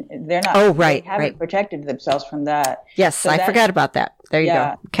vaccine, they're not. Oh, right. They haven't protected themselves from that. Yes, so I forgot about that. There you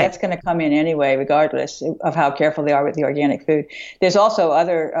go. Okay. That's going to come in anyway, regardless of how careful they are with the organic food. There's also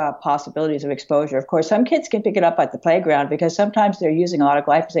other possibilities of exposure. Of course, some kids can pick it up at the playground because sometimes they're using a lot of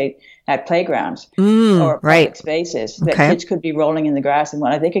glyphosate at playgrounds or public spaces that kids could be rolling in the grass and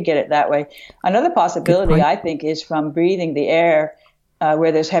whatnot. They could get it that way. Another possibility, I think, is from breathing the air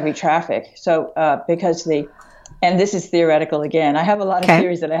where there's heavy traffic. So because and this is theoretical again. I have a lot of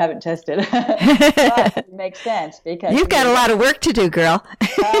theories that I haven't tested. But it makes sense because you've got a lot of work to do, girl.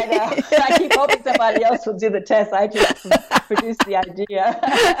 I know. I keep hoping somebody else will do the test. I just produce the idea.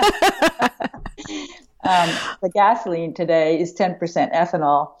 The gasoline today is 10%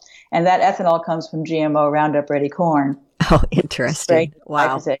 ethanol, and that ethanol comes from GMO Roundup Ready corn. Oh, interesting.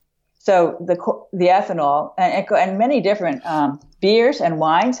 Wow. So the ethanol and many different beers and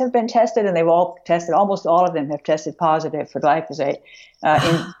wines have been tested, and they've all tested. Almost all of them have tested positive for glyphosate,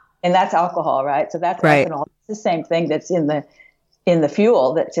 and that's alcohol, right? So that's ethanol. It's the same thing that's in the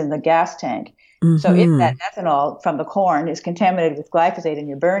fuel that's in the gas tank. Mm-hmm. So if that ethanol from the corn is contaminated with glyphosate and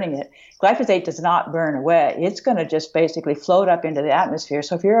you're burning it, glyphosate does not burn away. It's going to just basically float up into the atmosphere.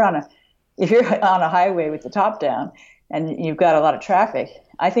 So if you're on a highway with the top down and you've got a lot of traffic,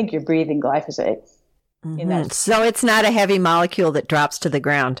 I think you're breathing glyphosate. Mm-hmm. So it's not a heavy molecule that drops to the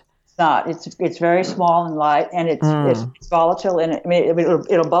ground. It's not. It's very small and light, and it's volatile, and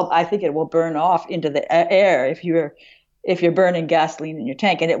I think it will burn off into the air if you're burning gasoline in your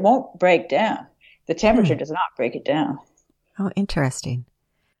tank, and it won't break down. The temperature does not break it down. Oh, interesting.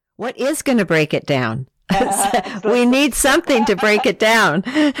 What is going to break it down? We need something to break it down.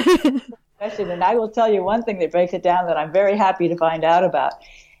 And I will tell you one thing that breaks it down that I'm very happy to find out about.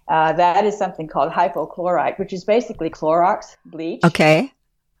 That is something called hypochlorite, which is basically Clorox bleach. Okay.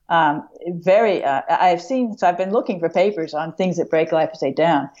 I've been looking for papers on things that break glyphosate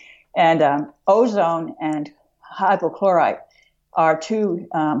down. And ozone and hypochlorite are two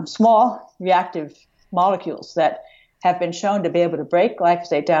small reactive molecules that have been shown to be able to break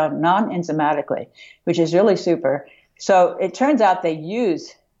glyphosate down non-enzymatically, which is really super. So it turns out they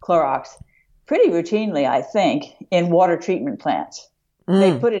use Clorox pretty routinely, I think, in water treatment plants.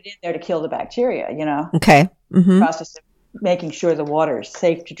 They put it in there to kill the bacteria, Okay. Mm-hmm. Process of making sure the water is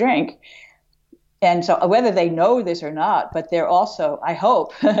safe to drink. And so whether they know this or not, but they're also, I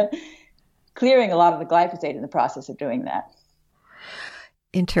hope, clearing a lot of the glyphosate in the process of doing that.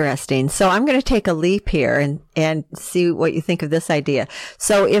 Interesting. So I'm going to take a leap here and see what you think of this idea.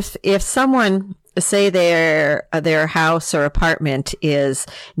 So if someone, say their house or apartment is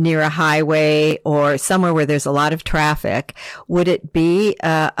near a highway or somewhere where there's a lot of traffic, would it be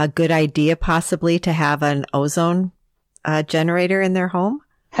a good idea possibly to have an ozone generator in their home?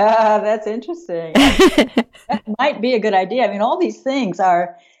 That's interesting. That might be a good idea. I mean, all these things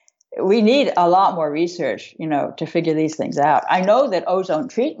we need a lot more research, to figure these things out. I know that ozone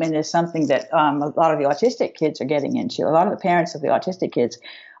treatment is something that a lot of the autistic kids are getting into. A lot of the parents of the autistic kids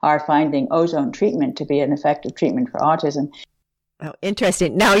are finding ozone treatment to be an effective treatment for autism. Oh,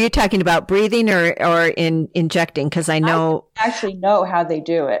 interesting. Now, are you talking about breathing or in injecting? Because I know... I actually know how they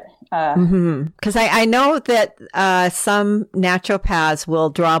do it. Because I know that some naturopaths will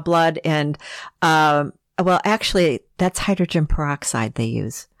draw blood and, actually, that's hydrogen peroxide they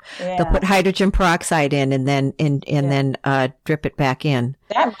use. Yeah. They'll put hydrogen peroxide in and then drip it back in.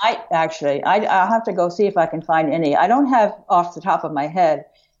 That might actually. I'll have to go see if I can find any. I don't have off the top of my head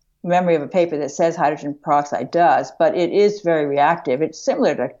memory of a paper that says hydrogen peroxide does, but it is very reactive. It's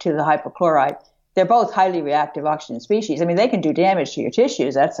similar to the hypochlorite. They're both highly reactive oxygen species. I mean, they can do damage to your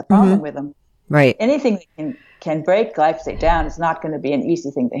tissues. That's the problem with them. Right. Anything that can break glyphosate down is not going to be an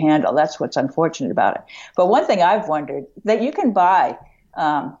easy thing to handle. That's what's unfortunate about it. But one thing I've wondered, that you can buy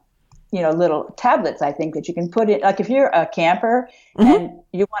little tablets, I think, that you can put in, like if you're a camper and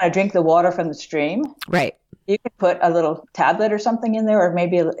you want to drink the water from the stream, right? You can put a little tablet or something in there, or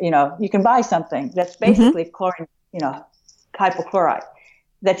maybe, you can buy something that's basically chlorine, hypochlorite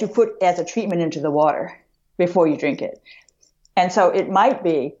that you put as a treatment into the water before you drink it. And so it might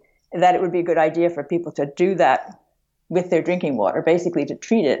be that it would be a good idea for people to do that with their drinking water, basically to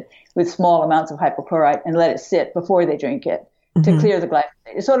treat it with small amounts of hypochlorite and let it sit before they drink it. To clear the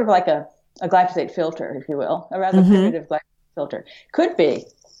glyphosate. It's sort of like a glyphosate filter, if you will, a rather primitive glyphosate filter. Could be.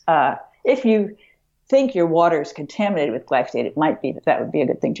 If you think your water is contaminated with glyphosate, it might be that would be a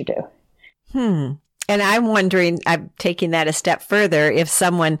good thing to do. And I'm wondering, I'm taking that a step further, if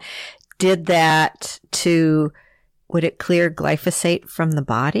someone did that would it clear glyphosate from the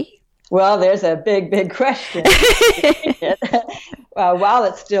body? Well, there's a big question. While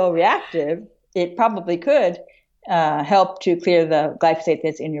it's still reactive, it probably could. help to clear the glyphosate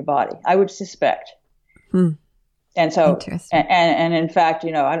that's in your body. I would suspect. Hmm. And so, and in fact, I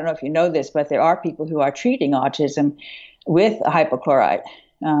don't know if you know this, but there are people who are treating autism with hypochlorite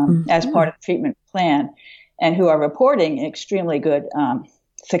as part of the treatment plan, and who are reporting extremely good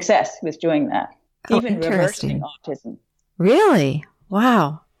success with doing that, even reversing autism. Really?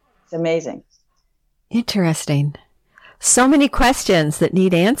 Wow. It's amazing. Interesting. So many questions that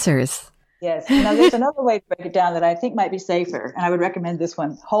need answers. Yes. Now, there's another way to break it down that I think might be safer, and I would recommend this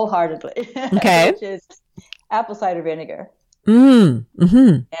one wholeheartedly, okay. which is apple cider vinegar.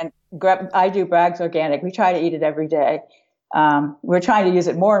 Mm-hmm. And I do Bragg's Organic. We try to eat it every day. We're trying to use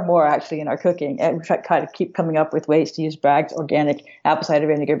it more and more, actually, in our cooking. And we try to keep coming up with ways to use Bragg's Organic apple cider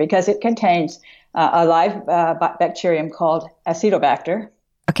vinegar because it contains a live bacterium called Acetobacter.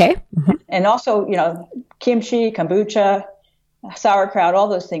 Okay. Mm-hmm. And also, kimchi, kombucha, sauerkraut, all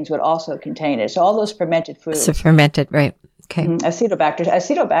those things would also contain it. So all those fermented foods. So fermented, right. Okay. Acetobacter.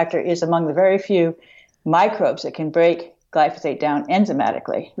 Acetobacter is among the very few microbes that can break glyphosate down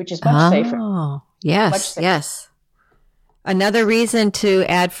enzymatically, which is much safer. Oh, yes, yes. Another reason to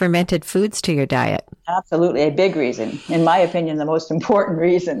add fermented foods to your diet. Absolutely, a big reason. In my opinion, the most important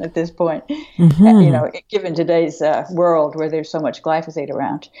reason at this point, given today's world where there's so much glyphosate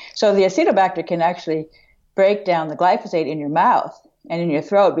around. So the Acetobacter can actually break down the glyphosate in your mouth and in your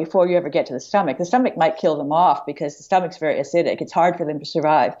throat before you ever get to the stomach. The stomach might kill them off because the stomach's very acidic. It's hard for them to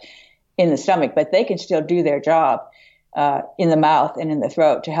survive in the stomach, but they can still do their job in the mouth and in the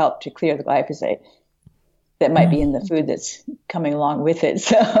throat to help to clear the glyphosate that might be in the food that's coming along with it.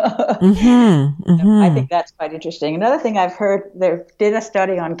 So I think that's quite interesting. Another thing I've heard, they did a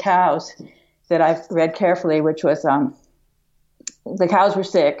study on cows that I've read carefully, which was the cows were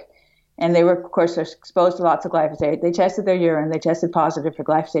sick, and they were, of course, exposed to lots of glyphosate. They tested their urine. They tested positive for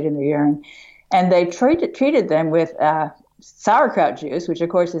glyphosate in their urine. And they treated them with sauerkraut juice, which, of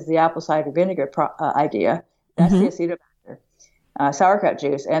course, is the apple cider vinegar idea. That's the Acetobacter. Sauerkraut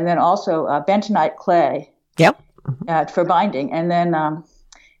juice. And then also bentonite clay. Yep. For binding. And then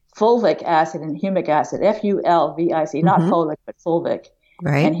fulvic acid and humic acid, FULVIC, not folic, but fulvic.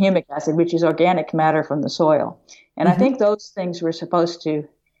 Right. And humic acid, which is organic matter from the soil. And I think those things were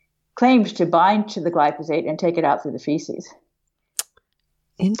claimed to bind to the glyphosate and take it out through the feces.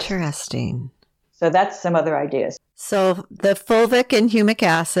 Interesting. So that's some other ideas. So the fulvic and humic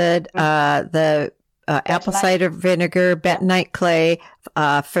acid, the apple cider vinegar, bentonite clay,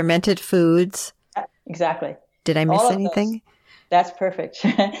 fermented foods. Exactly. Did I miss anything? That's perfect.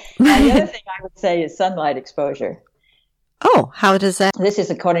 And the other thing I would say is sunlight exposure. Oh, how does that? This is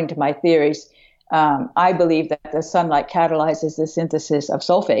according to my theories. I believe that the sunlight catalyzes the synthesis of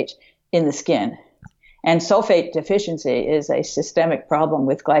sulfate in the skin. And sulfate deficiency is a systemic problem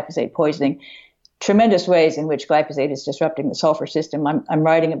with glyphosate poisoning. Tremendous ways in which glyphosate is disrupting the sulfur system. I'm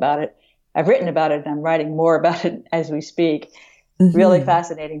writing about it. I've written about it, and I'm writing more about it as we speak. Really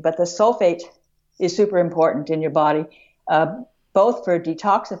fascinating. But the sulfate is super important in your body, both for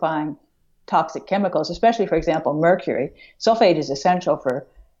detoxifying toxic chemicals, especially, for example, mercury. Sulfate is essential for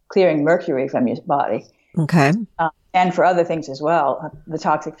clearing mercury from your body. Okay. And for other things as well, the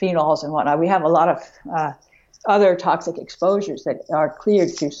toxic phenols and whatnot. We have a lot of other toxic exposures that are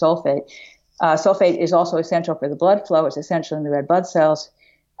cleared through sulfate. Sulfate is also essential for the blood flow. It's essential in the red blood cells.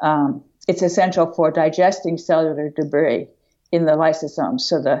 It's essential for digesting cellular debris in the lysosomes.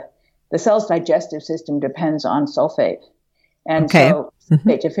 So the cell's digestive system depends on sulfate. And so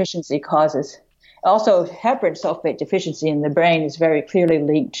sulfate deficiency causes, also heparin sulfate deficiency in the brain is very clearly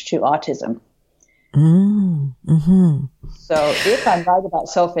linked to autism. So if I'm right about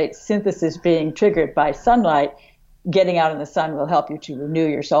sulfate synthesis being triggered by sunlight, getting out in the sun will help you to renew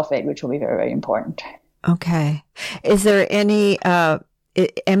your sulfate, which will be very, very important. Okay. Is there any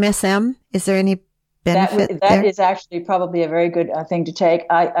MSM? Is there any benefit that is actually probably a very good thing to take.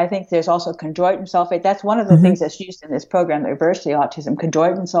 I think there's also chondroitin sulfate. That's one of the things that's used in this program that reverses the autism.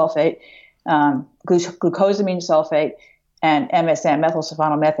 Chondroitin sulfate, glucosamine sulfate, and MSM,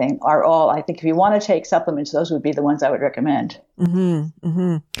 methylsulfonylmethane, are all, I think if you want to take supplements, those would be the ones I would recommend.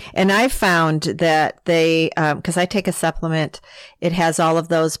 And I found that they, because I take a supplement, it has all of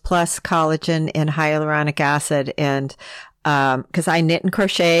those plus collagen and hyaluronic acid, and because I knit and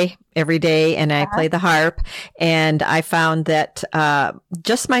crochet every day and I play the harp, and I found that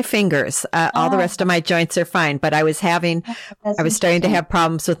just my fingers, all the rest of my joints are fine, but I was starting to have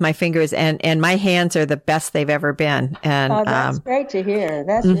problems with my fingers, and my hands are the best they've ever been. And that's great to hear.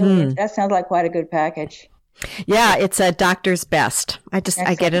 That's really, that sounds like quite a good package. Yeah, it's a Doctor's Best. I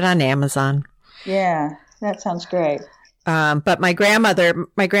get it on Amazon. Yeah, that sounds great. But my grandmother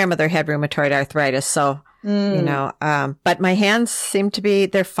had rheumatoid arthritis, so But my hands seem to be,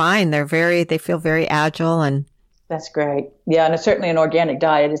 they're fine. They feel very agile and. That's great. Yeah. And certainly an organic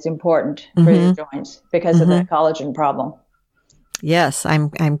diet is important for your joints because of that collagen problem. Yes.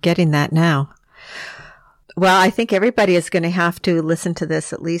 I'm getting that now. Well, I think everybody is going to have to listen to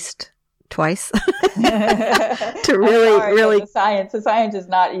this at least twice to really. The science is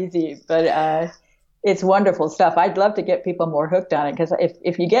not easy, but it's wonderful stuff. I'd love to get people more hooked on it because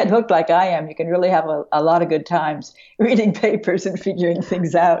if you get hooked like I am, you can really have a lot of good times reading papers and figuring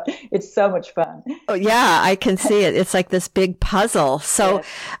things out. It's so much fun. Oh yeah, I can see it. It's like this big puzzle. So, Yes.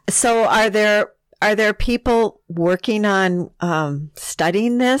 so are there people working on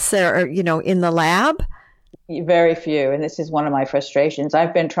studying this or in the lab? Very few, and this is one of my frustrations.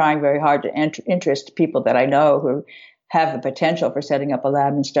 I've been trying very hard to interest people that I know who have the potential for setting up a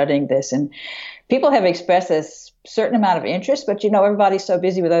lab and studying this. And people have expressed a certain amount of interest, but everybody's so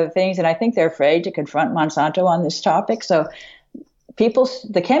busy with other things, and I think they're afraid to confront Monsanto on this topic. So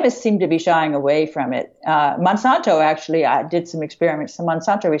the chemists seem to be shying away from it. Monsanto actually did some experiments. The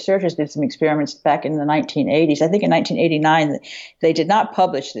Monsanto researchers did some experiments back in the 1980s. I think in 1989, they did not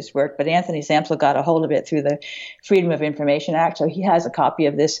publish this work, but Anthony Samsel got a hold of it through the Freedom of Information Act. So he has a copy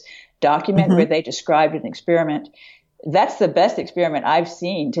of this document where they described an experiment. That's the best experiment I've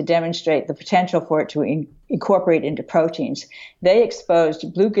seen to demonstrate the potential for it to incorporate into proteins. They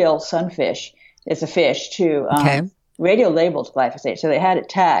exposed bluegill sunfish, it's a fish, to radio-labeled glyphosate. So they had it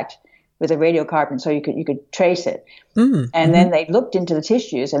tagged with a radiocarbon so you could trace it. And then they looked into the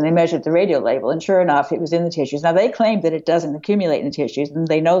tissues and they measured the radio label, and sure enough, it was in the tissues. Now, they claim that it doesn't accumulate in the tissues, and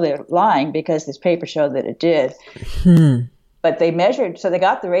they know they're lying because this paper showed that it did. But they measured, so they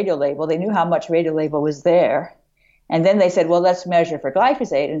got the radio label. They knew how much radio label was there. And then they said, well, let's measure for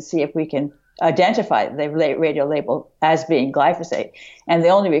glyphosate and see if we can identify the radio label as being glyphosate. And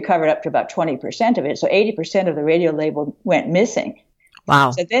they only recovered up to about 20% of it. So 80% of the radio label went missing.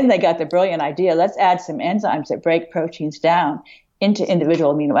 Wow. So then they got the brilliant idea, let's add some enzymes that break proteins down into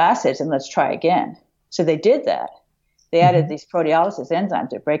individual amino acids and let's try again. So they did that. They added these proteolysis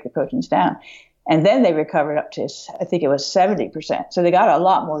enzymes that break the proteins down. And then they recovered up to, I think it was 70%. So they got a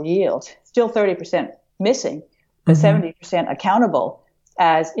lot more yield, still 30% missing, but 70% accountable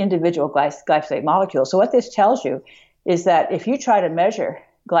as individual glyphosate molecules. So what this tells you is that if you try to measure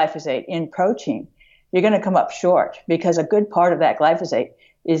glyphosate in protein, you're going to come up short because a good part of that glyphosate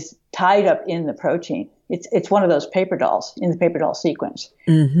is tied up in the protein. It's one of those paper dolls in the paper doll sequence.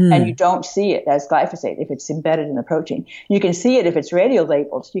 And you don't see it as glyphosate if it's embedded in the protein. You can see it if it's radio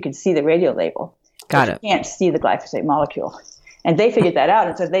labeled. You can see the radio label. Got it. You can't see the glyphosate molecule. And they figured that out.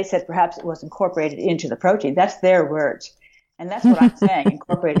 And so they said perhaps it was incorporated into the protein. That's their words. And that's what I'm saying,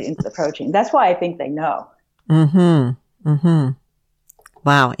 incorporated into the protein. That's why I think they know.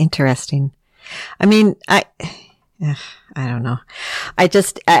 Wow. Interesting. I mean, I don't know. I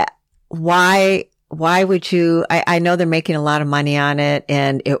just, why would you, I know they're making a lot of money on it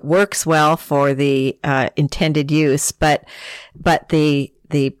and it works well for the, intended use, but the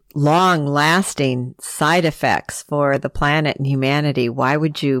long lasting side effects for the planet and humanity, why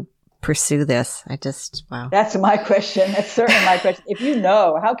would you pursue this? Wow. That's my question. That's certainly my question. If you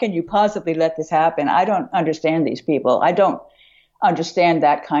know, how can you possibly let this happen? I don't understand these people. I don't understand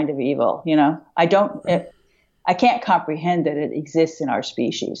that kind of evil. I can't comprehend that it exists in our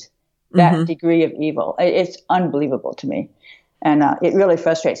species, that degree of evil. It's unbelievable to me. And it really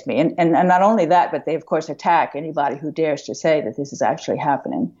frustrates me. And not only that, but they, of course, attack anybody who dares to say that this is actually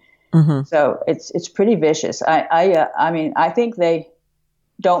happening. So it's pretty vicious. I mean, I think they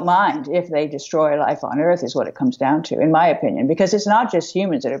don't mind if they destroy life on Earth is what it comes down to, in my opinion, because it's not just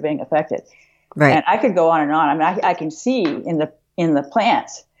humans that are being affected. Right. And I could go on and on. I mean, I can see in the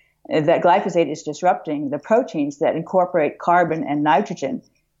plants that glyphosate is disrupting the proteins that incorporate carbon and nitrogen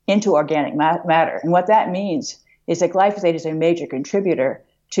into organic matter. And what that means is that glyphosate is a major contributor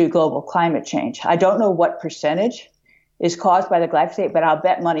to global climate change. I don't know what percentage is caused by the glyphosate, but I'll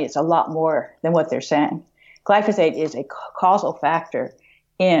bet money it's a lot more than what they're saying. Glyphosate is a causal factor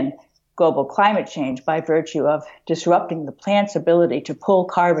in global climate change by virtue of disrupting the plant's ability to pull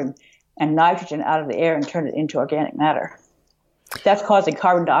carbon and nitrogen out of the air and turn it into organic matter. That's causing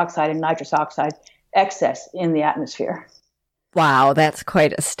carbon dioxide and nitrous oxide excess in the atmosphere. Wow, that's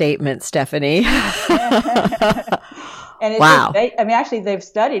quite a statement, Stephanie. And wow. Actually, they've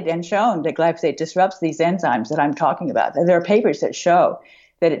studied and shown that glyphosate disrupts these enzymes that I'm talking about. There are papers that show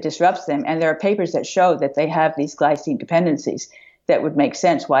that it disrupts them, and there are papers that show that they have these glycine dependencies that would make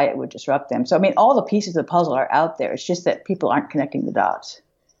sense why it would disrupt them. So, I mean, all the pieces of the puzzle are out there. It's just that people aren't connecting the dots.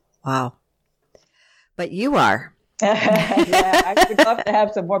 Wow. But you are. Yeah, I would love to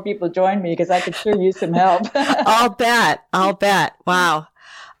have some more people join me because I could sure use some help. I'll bet. I'll bet. Wow.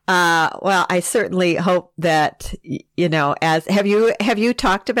 Well, I certainly hope that, as have you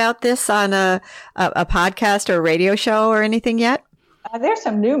talked about this on a podcast or a radio show or anything yet? There's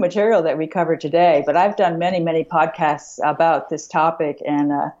some new material that we covered today, but I've done many, many podcasts about this topic,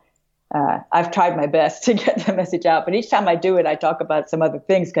 and I've tried my best to get the message out. But each time I do it, I talk about some other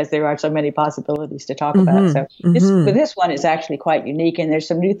things because there are so many possibilities to talk about. So this one is actually quite unique, and there's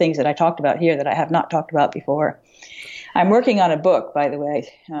some new things that I talked about here that I have not talked about before. I'm working on a book, by the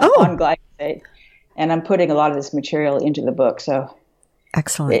way, on glyphosate, and I'm putting a lot of this material into the book. So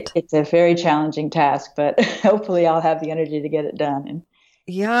excellent. It's a very challenging task, but hopefully I'll have the energy to get it done. And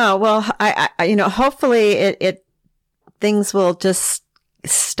yeah, well, I hopefully it things will just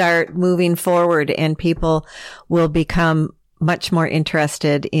start moving forward, and people will become much more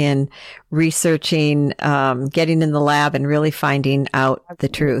interested in researching, getting in the lab and really finding out the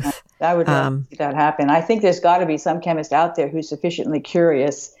truth. I would love to see that happen. I think there's got to be some chemist out there who's sufficiently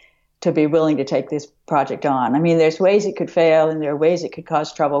curious to be willing to take this project on. I mean, there's ways it could fail, and there are ways it could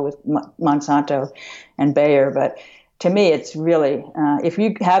cause trouble with Monsanto and Bayer. But to me, it's really, if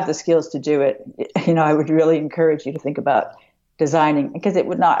you have the skills to do it, I would really encourage you to think about designing, because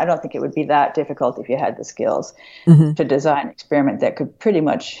I don't think it would be that difficult if you had the skills to design an experiment that could pretty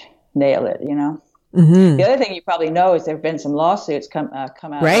much nail it, The other thing you probably know is there have been some lawsuits come out.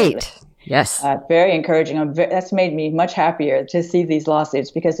 Right. Lately. Yes. Very encouraging. That's made me much happier to see these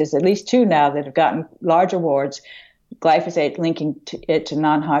lawsuits, because there's at least 2 now that have gotten large awards, glyphosate linking it to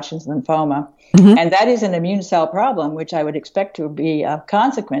non-Hodgkin's lymphoma. And that is an immune cell problem, which I would expect to be a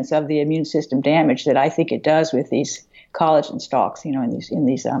consequence of the immune system damage that I think it does with these collagen stalks, in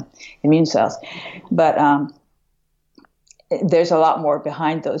these immune cells. But there's a lot more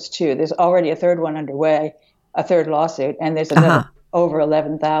behind those 2. There's already a third one underway, a third lawsuit, and there's another over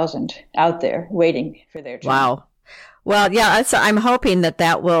 11,000 out there waiting for their treatment. Wow. Well, yeah, so I'm hoping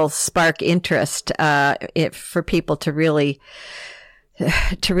that will spark interest for people to really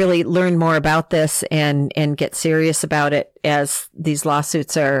learn more about this and get serious about it as these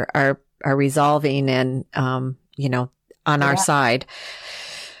lawsuits are resolving and on our side.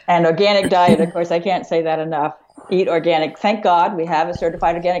 And organic diet, of course, I can't say that enough. Eat organic. Thank God we have a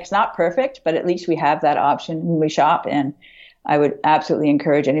certified organic. It's not perfect, but at least we have that option when we shop. And I would absolutely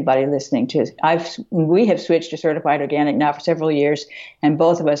encourage anybody listening to. We have switched to certified organic now for several years, and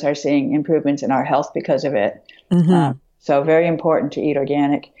both of us are seeing improvements in our health because of it. So very important to eat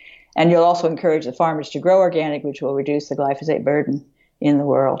organic. And you'll also encourage the farmers to grow organic, which will reduce the glyphosate burden in the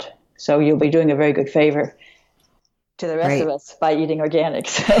world. So you'll be doing a very good favor to the rest of us by eating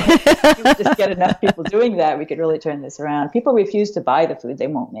organics. If we just get enough people doing that, we could really turn this around. People refuse to buy the food, they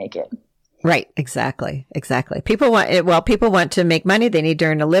won't make it. Right. Exactly. People want to make money. They need to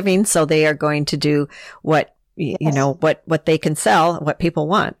earn a living. So they are going to do what they can sell, what people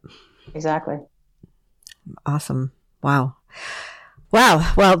want. Exactly. Awesome. Wow.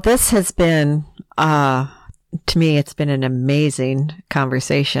 Well, this has been, to me, it's been an amazing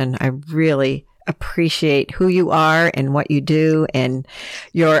conversation. I really appreciate who you are and what you do and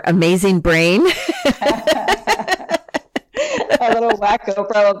your amazing brain. A little wacko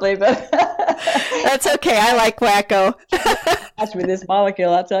probably, but that's okay. I like wacko. That's with this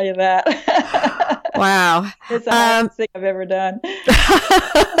molecule, I'll tell you that. Wow. It's the hardest thing I've ever done.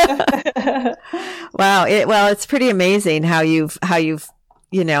 Wow. It's pretty amazing how you've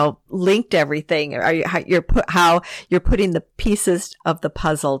linked everything, or how you're putting the pieces of the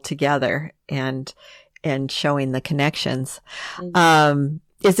puzzle together and showing the connections.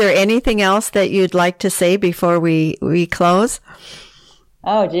 Is there anything else that you'd like to say before we close?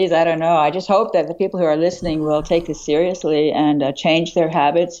 Oh, geez, I don't know. I just hope that the people who are listening will take this seriously and change their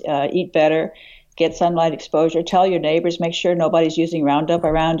habits, eat better, get sunlight exposure, tell your neighbors, make sure nobody's using Roundup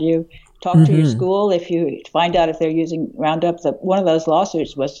around you. Talk to your school if you find out if they're using Roundup. One of those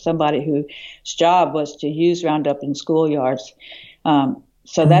lawsuits was somebody whose job was to use Roundup in schoolyards.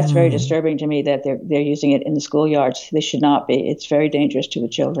 So that's very disturbing to me that they're using it in the schoolyards. They should not be. It's very dangerous to the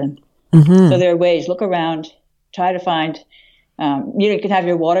children. So there are ways. Look around. Try to find. You can have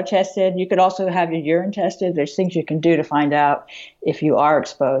your water tested. You could also have your urine tested. There's things you can do to find out if you are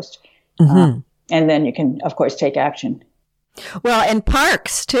exposed. And then you can, of course, take action. Well, and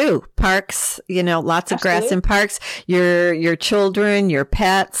parks too. Parks, lots of grass in parks. Your children, your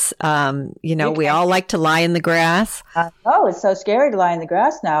pets. We all like to lie in the grass. Oh, it's so scary to lie in the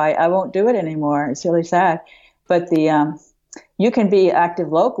grass now. I won't do it anymore. It's really sad. But you can be active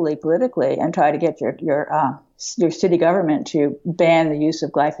locally, politically, and try to get your your city government to ban the use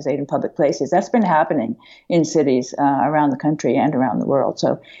of glyphosate in public places. That's been happening in cities around the country and around the world.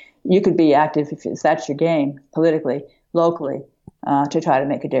 So you could be active if that's your game, politically, locally, to try to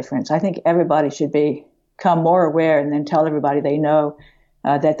make a difference. I think everybody should become more aware and then tell everybody they know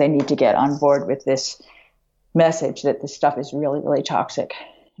that they need to get on board with this message that this stuff is really, really toxic.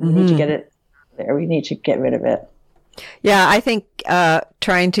 We need to get it there. We need to get rid of it. Yeah, I think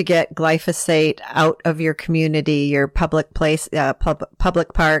trying to get glyphosate out of your community, your public place,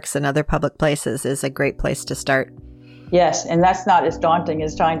 public parks and other public places is a great place to start. Yes, and that's not as daunting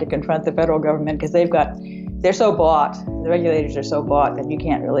as trying to confront the federal government because they're so bought. The regulators are so bought that you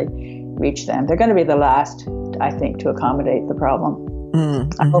can't really reach them. They're going to be the last, I think, to accommodate the problem.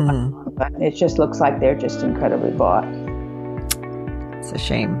 I hope I'm wrong, but it just looks like they're just incredibly bought. It's a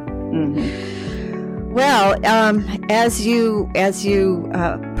shame. Well, as you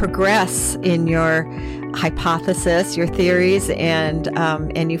progress in your hypothesis, your theories,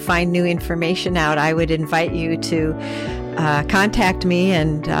 and you find new information out, I would invite you to contact me,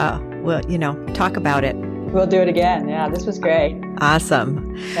 and we'll talk about it. We'll do it again. Yeah, this was great.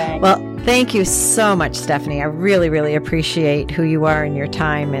 Awesome. Thanks. Well, thank you so much, Stephanie. I really, really appreciate who you are and your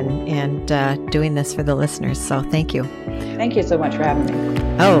time and doing this for the listeners. So thank you. Thank you so much for having me.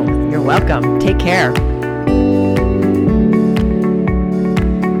 Oh, you're welcome. Take care.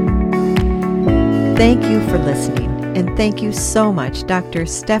 Thank you for listening. And thank you so much, Dr.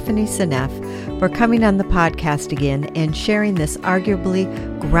 Stephanie Seneff, for coming on the podcast again and sharing this arguably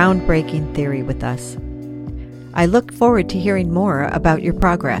groundbreaking theory with us. I look forward to hearing more about your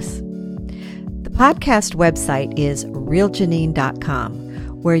progress. The podcast website is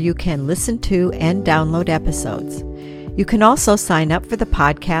realjanine.com, where you can listen to and download episodes. You can also sign up for the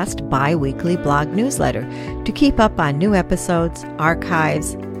podcast bi-weekly blog newsletter to keep up on new episodes,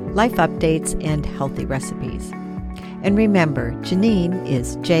 archives, life updates, and healthy recipes. And remember, Janine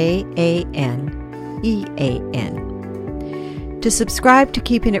is Janean. To subscribe to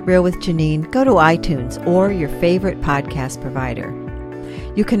Keeping It Real with Janine, go to iTunes or your favorite podcast provider.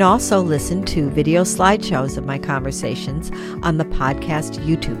 You can also listen to video slideshows of my conversations on the podcast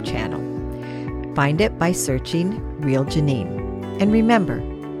YouTube channel. Find it by searching Real Janine. And remember,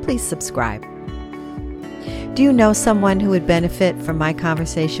 please subscribe. Do you know someone who would benefit from my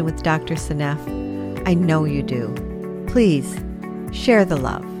conversation with Dr. Seneff? I know you do. Please share the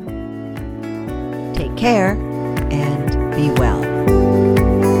love. Take care and be well.